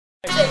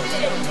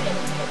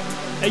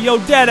Hey yo,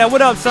 Dada,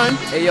 what up, son?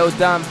 Hey yo,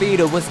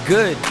 Vita, what's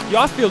good? Yo,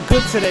 I feel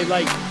good today,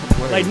 like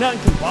nothing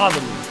can bother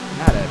me.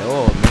 Not at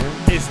all, man.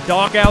 It's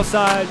dark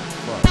outside.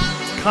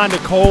 It's kinda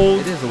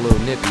cold. It is a little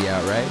nippy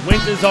out, right?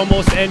 Winter's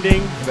almost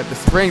ending. But the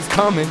spring's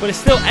coming. But it's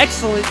still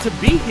excellent to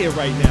be here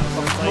right now. So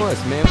Of it's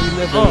course, man. We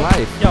live in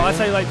life. Yo, man. I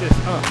tell you like this.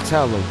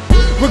 Tell them.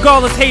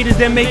 Regardless, haters,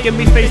 they're making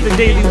me face the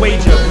daily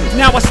wager.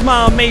 Now I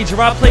smile major.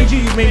 I played you,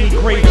 you made me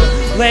greater.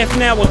 Laugh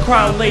now or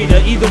cry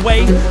later. Either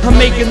way, I'm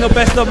making the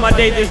best of my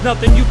day. There's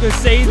nothing you can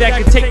say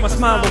that can take my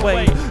smile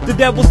away. The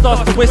devil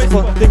starts to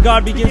whisper, then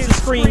God begins to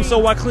scream.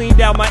 So I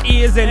cleaned out my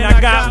ears and I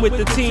got with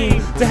the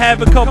team. To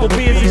have a couple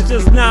beers is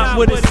just not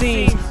what it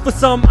seems. For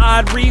some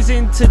odd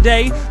reason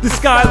today, the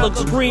sky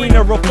looks green.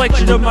 A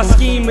reflection of my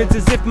scheme. It's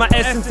as if my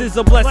essence is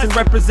a blessing,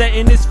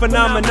 representing this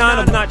phenomenon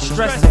of not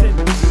stressing.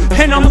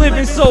 And I'm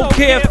living so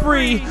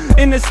carefree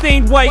in a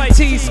stained white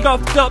tee,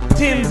 scuffed up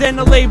Timbs, and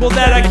a label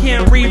that I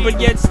can't read, but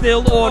yet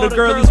still all the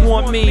girlies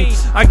want me.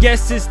 I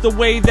guess it's the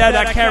way that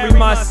I carry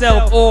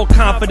myself, all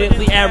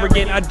confidently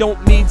arrogant. I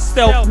don't need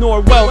stealth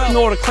nor wealth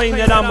nor to claim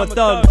that I'm a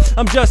thug.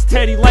 I'm just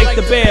Teddy like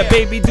the bear.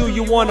 Baby, do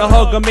you want a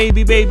hug? Or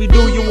maybe, baby,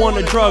 do you want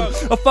a drug?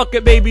 Or fuck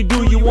it, baby,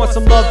 do you want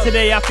some love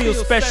today? I feel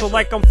special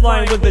like I'm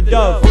flying with a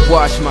dove. I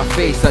wash my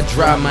face, I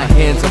dry my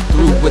hands, I'm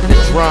through with the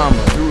drama.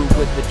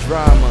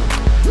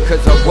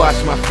 Cause I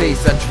wash my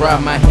face, I dry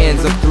my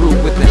hands, I'm through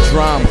with the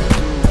drama.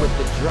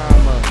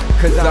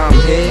 Cause I'm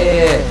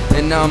here,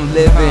 and I'm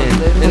living,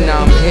 and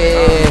I'm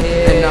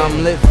here, and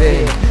I'm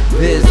living.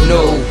 There's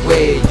no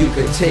way you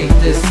could take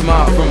this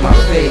smile from my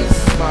face.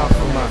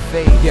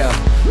 Yeah,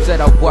 said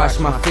I wash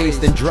my face,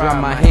 then dry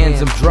my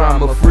hands, I'm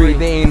drama free.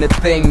 There ain't a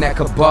thing that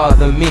could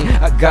bother me.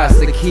 I got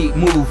to keep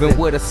moving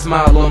with a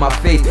smile on my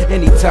face.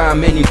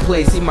 Anytime, any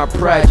place, see my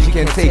pride you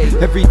can take.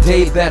 Every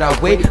day that I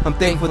wait, I'm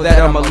thankful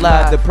that I'm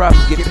alive. The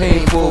problems get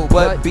painful,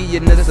 but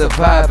being a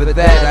survivor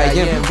that I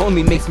am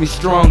only makes me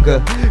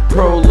stronger.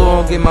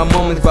 Prolonging my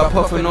moments by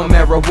puffing on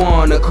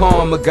marijuana.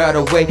 Karma got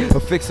a way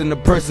of fixing a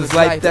person's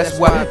life. That's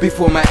why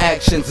before my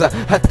actions I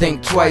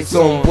think twice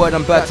on what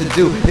I'm about to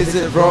do. Is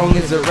it wrong?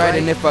 Is it right?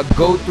 And if I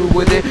go through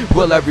with it,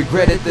 will I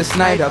regret it this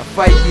night? I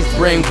fight these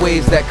brain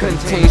waves that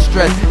contain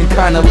stress, and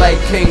kinda like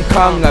King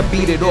Kong, I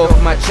beat it off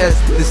my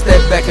chest to step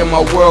back in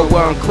my world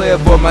where I'm clear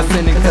for my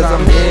sinning. Cause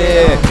I'm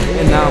here,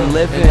 and I'm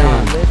living,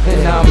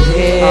 and I'm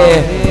here,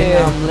 and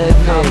I'm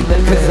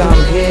living. Cause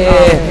I'm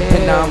here,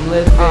 and I'm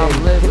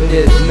living.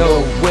 There's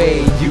no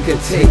way you can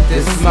take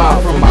this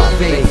smile from my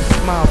face.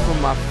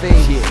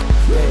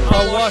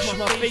 I wash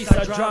my face,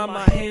 I dry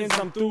my hands,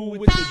 I'm through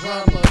with the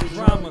drama.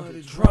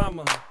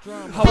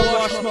 I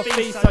wash my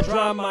face, I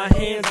dry my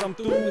hands, I'm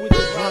through with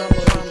the drama.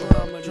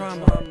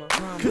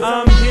 Cause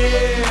I'm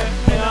here,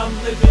 and I'm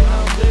living,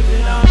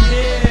 I'm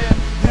here,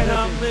 and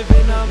I'm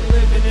living.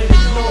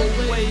 There's no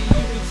way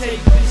you can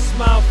take this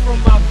smile from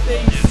my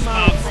face,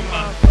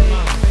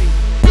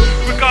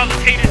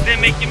 Regardless, haters, they're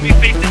making me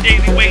face the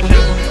daily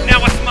wager.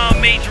 Now I smile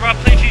major, I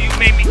played you, you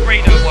made me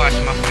greater. Wash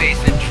my face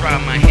and dry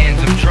my hands,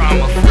 I'm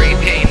drama free.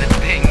 Ain't a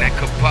thing that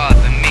could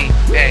bother me.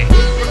 Hey.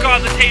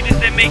 Regardless, haters,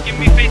 they're making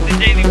me face the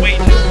daily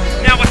wager.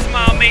 Now I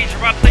smile major,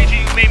 I played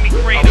you, you made me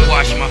greater. I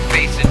wash my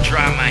face and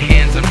dry my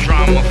hands, I'm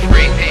drama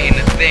free.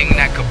 Ain't a thing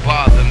that could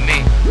bother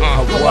me.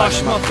 I wash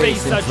my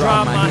face, I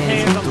dry my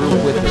hands, I'm through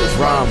with the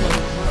drama.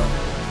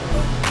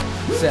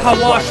 I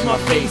wash my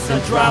face, I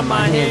dry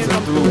my hands,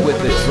 I'm through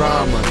with the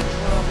drama.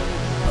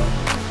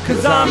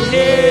 Cause I'm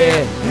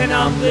here, and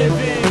I'm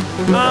living,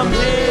 I'm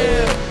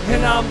here,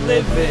 and I'm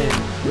living.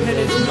 And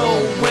there's no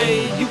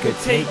way you can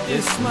take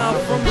this smile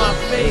from my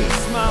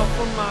face,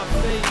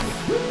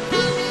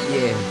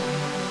 Yeah,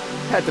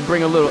 had to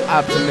bring a little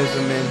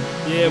optimism in.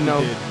 Yeah, you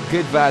know,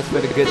 good vibes for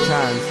the good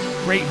times.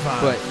 Great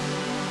vibes. But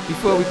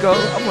before we go,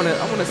 I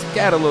wanna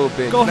scat a little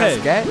bit. Go Can ahead.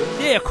 I scat?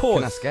 Yeah, of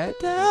course. Can I scat?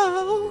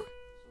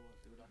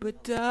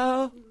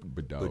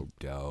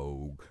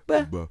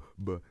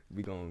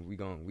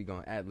 We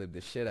gon' ad-lib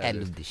the shit out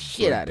of this.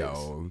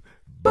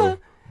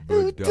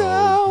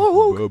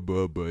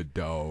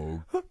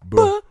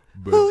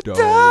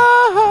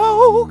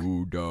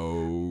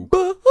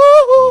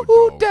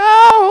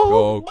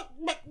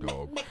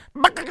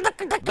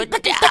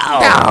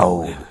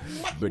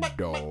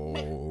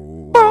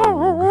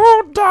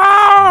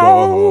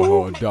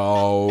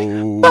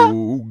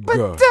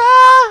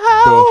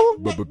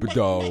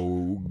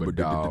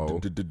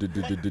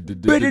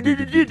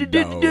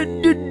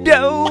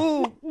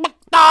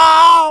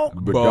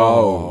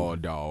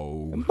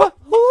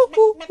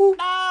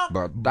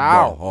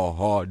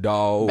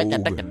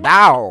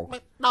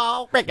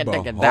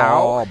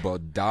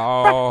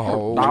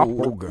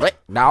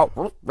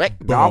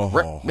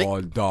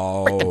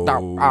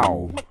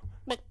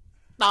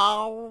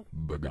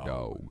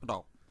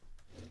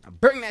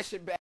 Bring that shit back.